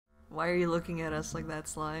Why are you looking at us like that,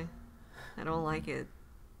 Sly? I don't like it.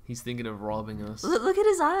 He's thinking of robbing us. Look at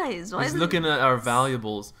his eyes. Why He's looking at our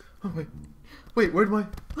valuables. Oh, wait, where'd my...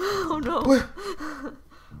 Oh no. Where?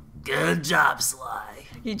 Good job, Sly.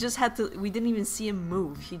 He just had to... We didn't even see him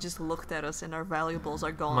move. He just looked at us and our valuables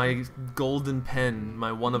are gone. My golden pen,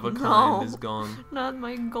 my one-of-a-kind, is gone. Not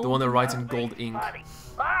my golden... The one that writes in gold ink.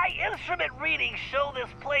 My instrument readings show this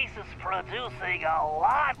place is producing a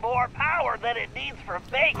lot more power than it needs for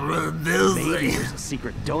baking. Maybe there's a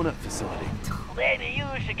secret donut facility. Maybe you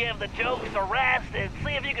should give the jokes a rest and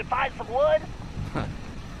see if you can find some wood.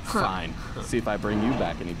 Fine. See if I bring you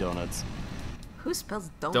back any donuts. Who spells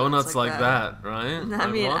donuts, Donuts like that, right?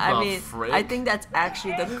 I think that's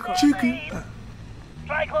actually the... Chicken.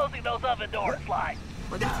 Try closing those oven doors, Sly.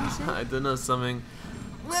 What did he say? I don't know, something...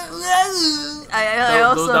 I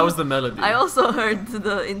also, that was the melody. I also heard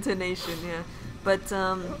the intonation, yeah. But,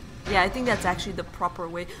 yeah, I think that's actually the proper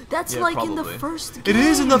way. That's like probably. in the first game. It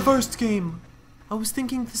is in the first game. I was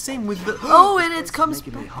thinking the same with the... Oh, and it comes...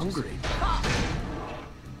 Making me hungry.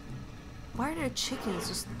 Why are there chickens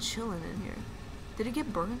just chilling in here? Did it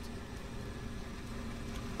get burnt?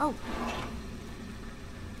 Oh.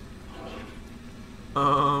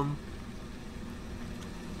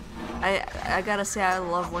 I gotta say, I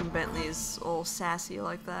love when Bentley is all sassy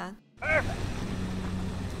like that. Perfect.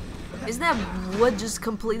 Isn't that wood just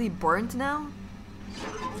completely burnt now?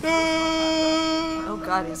 Oh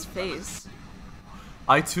god, his face.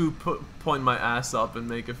 I too point my ass up and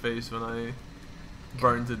make a face when I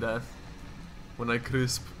burn to death. When I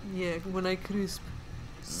crisp. Yeah, when I crisp.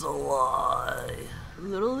 Sly.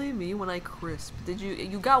 Literally me when I crisp. Did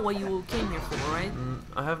you got what you came here for, right?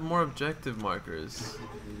 I have more objective markers.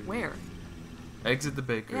 Where? Exit the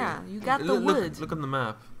bakery. Yeah, you got the wood. Look on the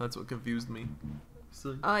map. That's what confused me.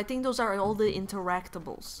 So, I think those are all the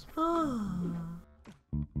interactables.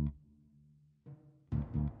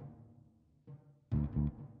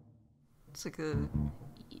 It's like a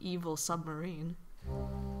evil submarine.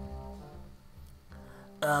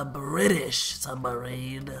 A British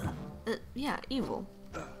submarine. Yeah, evil.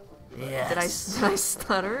 Yes. Did I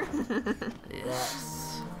stutter?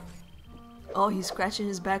 Yes. Oh, he's scratching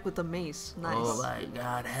his back with a mace. Nice. Oh my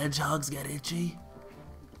god, hedgehogs get itchy?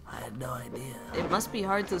 I had no idea. It must be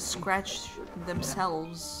hard to scratch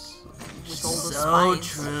themselves with all the So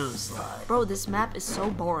spines. true, Sly. Bro, this map is so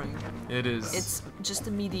boring. it is. It's just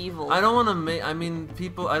a medieval. I don't want to make. I mean,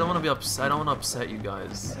 people. I don't want to be upset. I don't want to upset you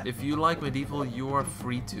guys. If you like medieval, you are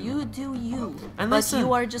free to. You do you. And but listen,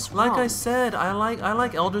 you are just like wrong. I said, I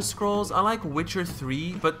like Elder Scrolls. I like Witcher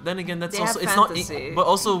 3. But then again, that's They also have it's fantasy. not. But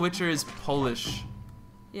also, Witcher is Polish.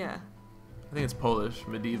 Yeah. I think it's Polish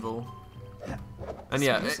medieval. And It's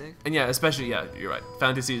yeah, music. especially you're right.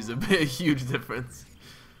 Fantasy is a huge difference.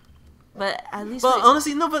 But at least But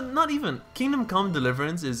honestly, no, but not even. Kingdom Come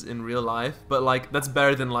Deliverance is in real life, but like that's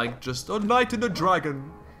better than like just a knight and a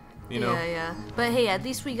dragon. You know? Yeah, yeah. But hey, at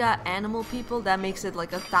least we got animal people. That makes it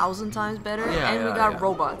like 1,000 times better. Yeah, and we yeah, got yeah.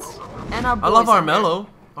 robots. And our boys I love in there. Armello.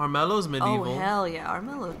 Armello's medieval. Oh hell yeah,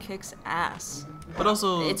 Armello kicks ass. But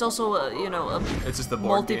also, It's also a, you know, a it's just a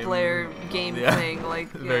board multiplayer game, Yeah. thing,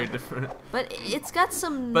 like yeah. very different. But it's got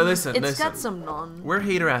some. But listen, it's got listen. some non. We're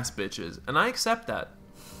hater ass bitches, and I accept that.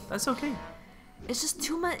 That's okay. It's just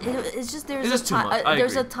too much. It's just there's It's just too time. much, I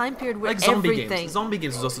There's agree. a time period where Like zombie everything. games. Zombie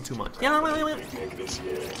games is also too much. I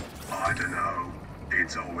don't know.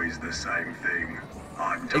 It's always the same thing.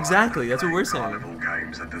 I'm tired Exactly, of that's what playing we're saying. carnival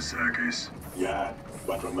games at the circus. Yeah,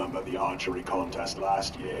 but remember the archery contest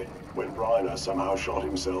last year when Bryner somehow shot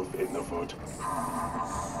himself in the foot?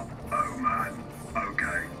 Oh man.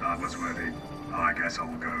 Okay, that was worth it. I guess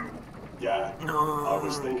I'll go. Yeah, I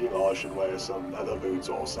was thinking I should wear some leather boots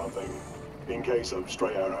or something, in case of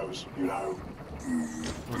stray arrows, you know.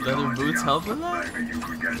 Would leather boots help with that? Maybe you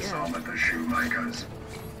could get some at the shoemakers.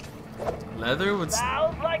 Leather would.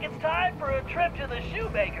 Sounds like it's time for a trip to the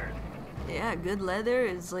shoemakers. Yeah, good leather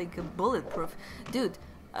is like a bulletproof. Dude,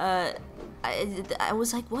 I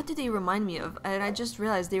was like, what do they remind me of? And I just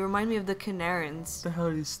realized they remind me of the Canarans. What the hell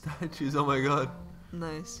are these statues? Oh my god.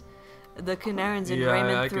 Nice. The Canarans in Yeah, I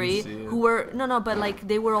Rayman can 3, see it. who were, no, but like,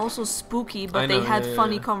 they were also spooky, but I they know, had yeah,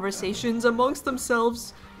 funny yeah. conversations amongst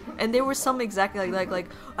themselves. And there were some exactly like,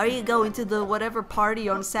 are you going to the whatever party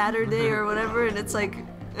on Saturday or whatever? And it's like,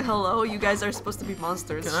 hello, you guys are supposed to be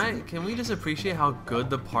monsters. Can we just appreciate how good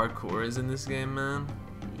the parkour is in this game, man?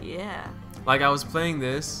 Yeah. Like I was playing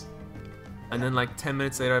this, and then like 10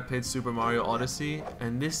 minutes later I played Super Mario Odyssey,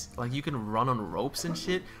 and this, like you can run on ropes and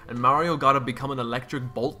shit, and Mario gotta become an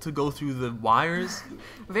electric bolt to go through the wires.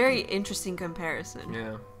 Very interesting comparison.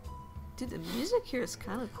 Yeah. Dude, the music here is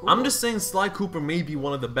kind of cool. I'm just saying Sly Cooper may be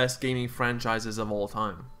one of the best gaming franchises of all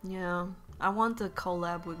time. Yeah. I want a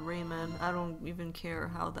collab with Rayman. I don't even care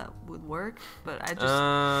how that would work, but I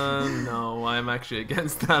just... No, I'm actually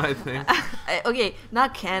against that, I think. Okay,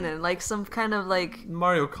 not canon, like some kind of like...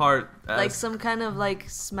 Mario Kart. Like some kind of like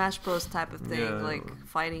Smash Bros type of thing, Yeah. like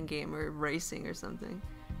fighting game or racing or something.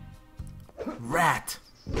 Rat.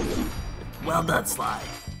 Well done, Sly.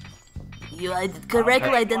 You Why, correctly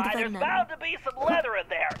there's identified bound to be some leather in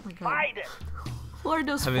there. God. Find it. Who are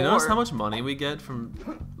those Have for? you noticed how much money we get from,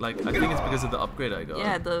 like, I think it's because of the upgrade I got.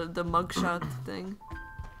 Yeah, the mugshot thing.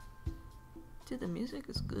 Dude, the music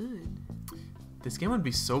is good. This game would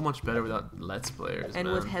be so much better without Let's Players, And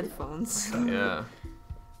man. with headphones. Yeah.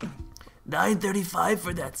 $9.35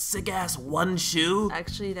 for that sick-ass one shoe?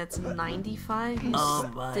 Actually, that's 95. You Oh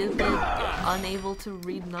my stupid, unable to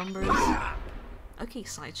read numbers. Okay,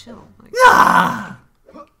 Sly, chill. Like,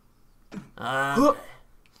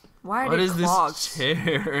 why are What there is clogs? this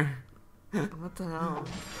chair? What the hell?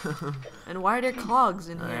 And why are there clogs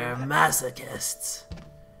in They're here? masochists.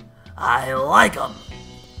 I like them.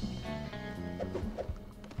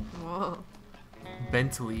 Whoa.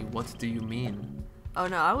 Bentley, what do you mean? Oh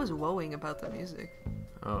no, I was woeing about the music.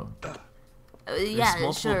 Oh. Yeah,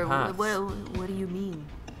 multiple sure. paths. What do you mean?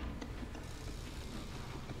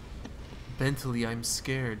 Bentley, I'm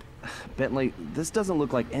scared. Bentley, this doesn't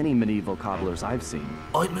look like any medieval cobblers I've seen.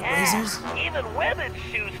 Ointment lasers? Even women's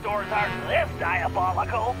shoe stores aren't this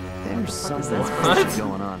diabolical. There's something What? fishy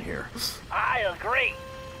going on here. I agree.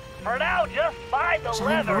 For now, just find the Giant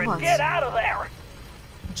leather robots. and get out of there.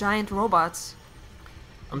 Giant robots.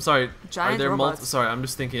 I'm sorry. Giant are there robots. Sorry, I'm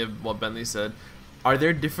just thinking of what Bentley said. Are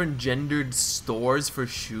there different gendered stores for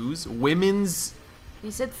shoes? Women's. He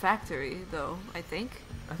said factory, though, I think.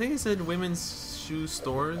 I think he said women's shoe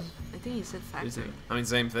stores. I think he said Is it? factory. I mean,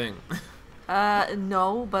 same thing.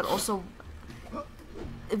 No, but also...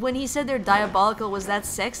 When he said they're diabolical, was that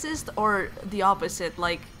sexist or the opposite?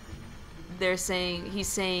 Like, he's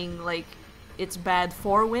saying, like, it's bad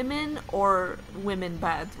for women or women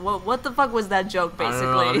bad? What the fuck was that joke, I basically?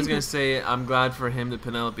 don't know. I'm just gonna say I'm glad for him that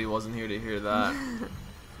Penelope wasn't here to hear that.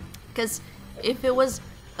 Because if it was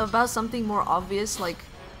about something more obvious, like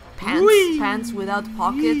Whee! pants without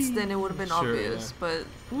pockets, then it would have been Sure, obvious. yeah. But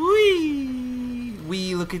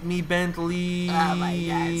Wee, look at me, Bentley. Oh my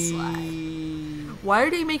God, Sly. why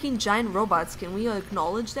are they making giant robots? Can we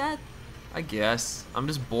acknowledge that? I guess. I'm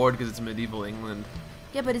just bored because it's medieval England.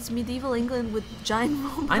 Yeah, but it's medieval England with giant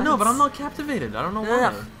robots. I know, but I'm not captivated. I don't know why.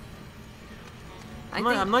 Ugh.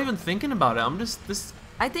 I'm not even thinking about it. I'm just this.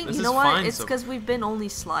 I think this you is know what? fine It's so- because we've been only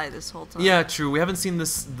Sly this whole time. Yeah, true. We haven't seen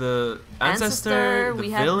the ancestor, the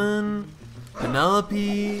we have- villain,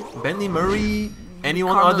 Penelope, Bentley Murray,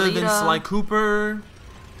 anyone other than Carmelita. Sly Cooper.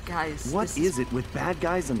 Guys. What this is it with bad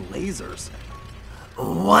guys and lasers?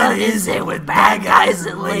 What is it with bad guys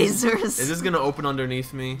and lasers? Is this gonna open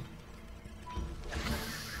underneath me?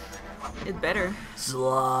 It better.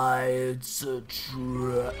 Sly, it's a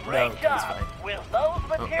trap. Great job. With those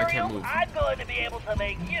I can't materials, move. I'm going to be able to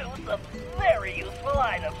make use of very useful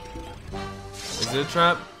items. Is it a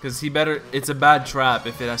trap? Because he better. It's a bad trap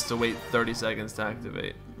if it has to wait 30 seconds to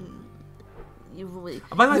activate. By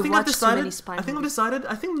But I think I've decided.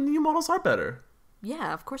 I think the new models are better.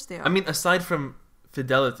 Yeah, of course they are. I mean, aside from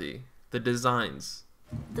fidelity, the designs.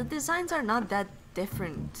 the designs are not that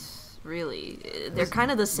different, really. They're kind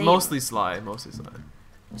of the same. Mostly Sly. Mostly Sly.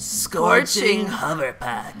 Scorching hover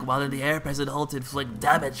pack. While in the air, President Holt inflict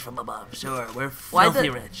damage from above. Sure, we're Why, filthy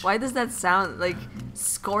rich. why does that sound like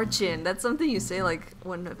scorching? That's something you say like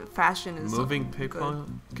when fashion is Moving good. pickpocket.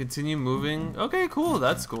 Continue moving. Okay, cool.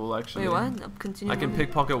 That's cool, actually. Wait, what? Continue. I can moving.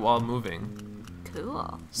 pickpocket while moving.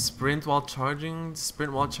 Cool. Sprint while charging.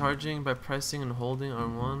 Sprint while charging by pressing and holding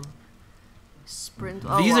R1. Sprint.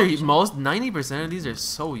 Oh, These wow. are most 90% of these are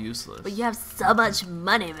so useless. But you have so much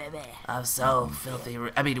money, baby. I'm so filthy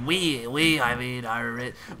rich. I mean, we are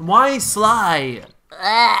rich. Why Sly?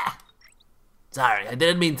 Ah! Sorry, I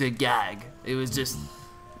didn't mean to gag. It was just,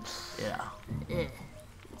 yeah.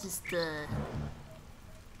 Just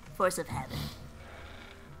force of habit.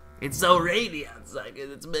 It's so rainy outside 'cause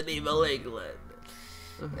it's medieval England.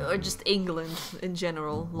 Or just England in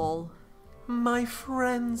general, lol. My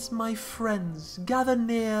friends, gather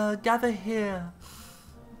near, gather here.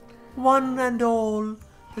 One and all,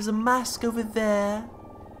 there's a mask over there.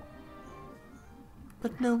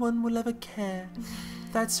 But no one will ever care.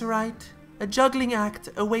 That's right, a juggling act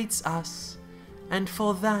awaits us. And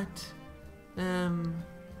for that,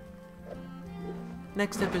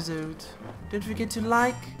 next episode, don't forget to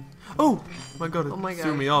like. Oh my god, it Oh my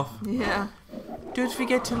threw God. me off. Yeah. don't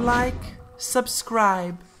forget to like,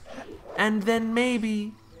 subscribe, and then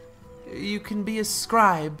maybe you can be a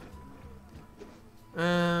scribe.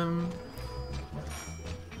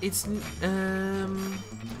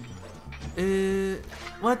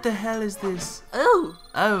 What the hell is this? Oh!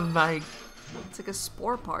 Oh my. It's like a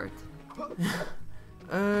spore part.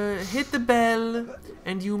 Hit the bell,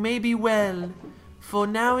 and you may be well, for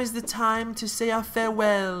now is the time to say our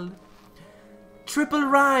farewell. Triple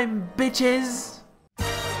rhyme, bitches!